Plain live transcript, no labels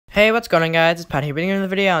Hey, what's going on, guys? It's Pat here, bringing you the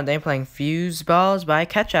video, and I'm playing Fuse Ballz by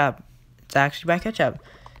Ketchapp. It's actually by Ketchapp.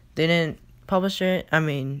 They didn't publish it.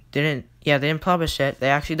 They didn't publish it. They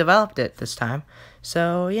actually developed it this time.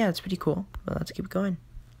 So yeah, it's pretty cool. But let's keep going.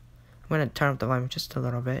 I'm gonna turn up the volume just a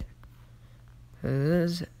little bit.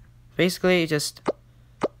 This is basically just.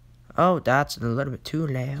 Oh, that's a little bit too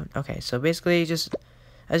loud. Okay, so basically, just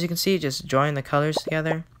as you can see, just join the colors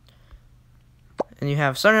together, and you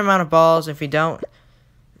have a certain amount of balls.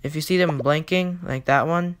 If you see them blinking, like that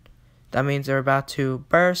one, that means they're about to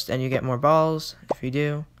burst, and you get more balls if you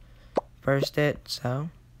do burst it. So,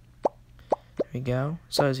 there we go.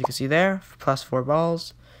 So, as you can see there, plus 4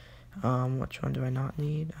 balls. Which one do I not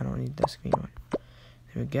need? I don't need this green one.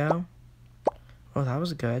 There we go. Oh, that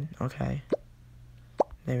was good. Okay.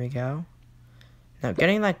 There we go. Now,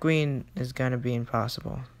 getting that green is going to be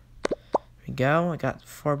impossible. There we go. I got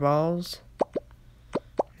 4 balls.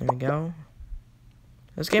 There we go.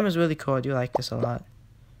 This game is really cool. I do like this a lot.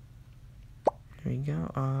 There we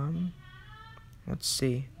go. Let's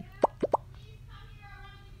see.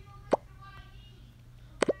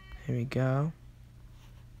 Here we go.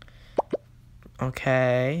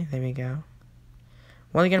 Okay, there we go.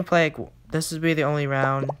 We're only gonna play, like, this will be the only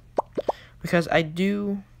round, because I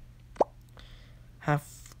do have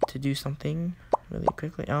to do something really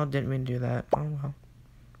quickly. Oh, didn't mean to do that. Oh, well.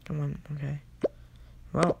 Come on, okay.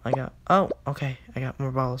 Well, okay, I got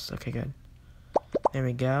more balls. Okay, good. There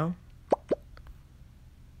we go.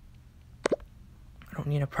 I don't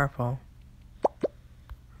need a purple.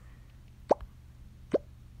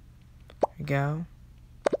 There we go.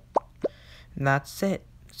 And that's it.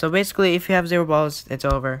 So basically, if you have 0 balls, it's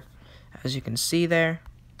over. As you can see there.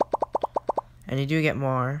 And you do get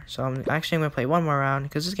more. So I'm going to play one more round,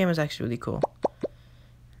 because this game is actually really cool.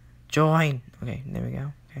 Join! Okay, there we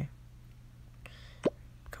go. Okay.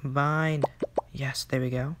 Combined. Yes, there we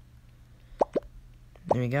go.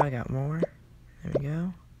 There we go, I got more. There we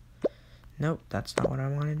go. Nope, that's not what I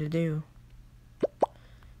wanted to do. There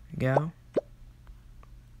we go.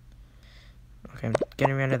 Okay, I'm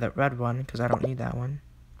getting rid of that red one, because I don't need that one.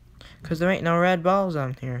 Because there ain't no red balls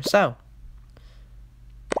on here. So,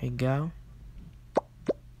 there you go.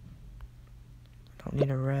 Don't need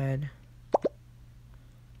a red.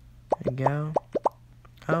 There you go.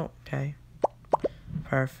 Oh, okay.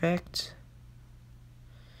 Perfect.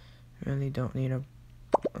 Really don't need a...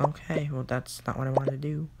 Okay, well, that's not what I wanted to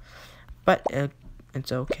do. But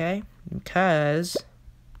it's okay, because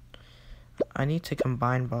I need to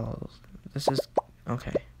combine balls. This is...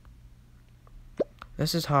 Okay.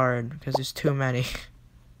 This is hard, because there's too many.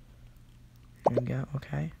 There we go,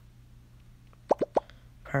 okay.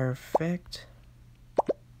 Perfect.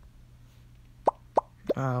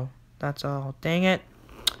 Oh, that's all. Dang it.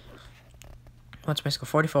 What's my score?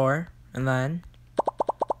 44. And then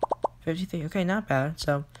 53. Okay, not bad.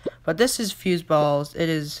 So, but this is Fuse Ballz. It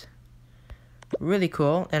is really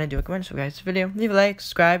cool, and I do recommend it. So, guys, this video, leave a like,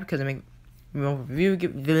 subscribe, because I make review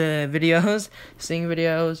videos, sing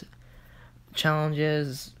videos,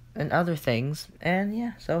 challenges, and other things. And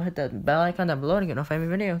yeah, so hit that bell icon down below to get notified of my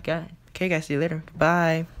video. Okay, guys, see you later.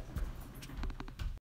 Bye.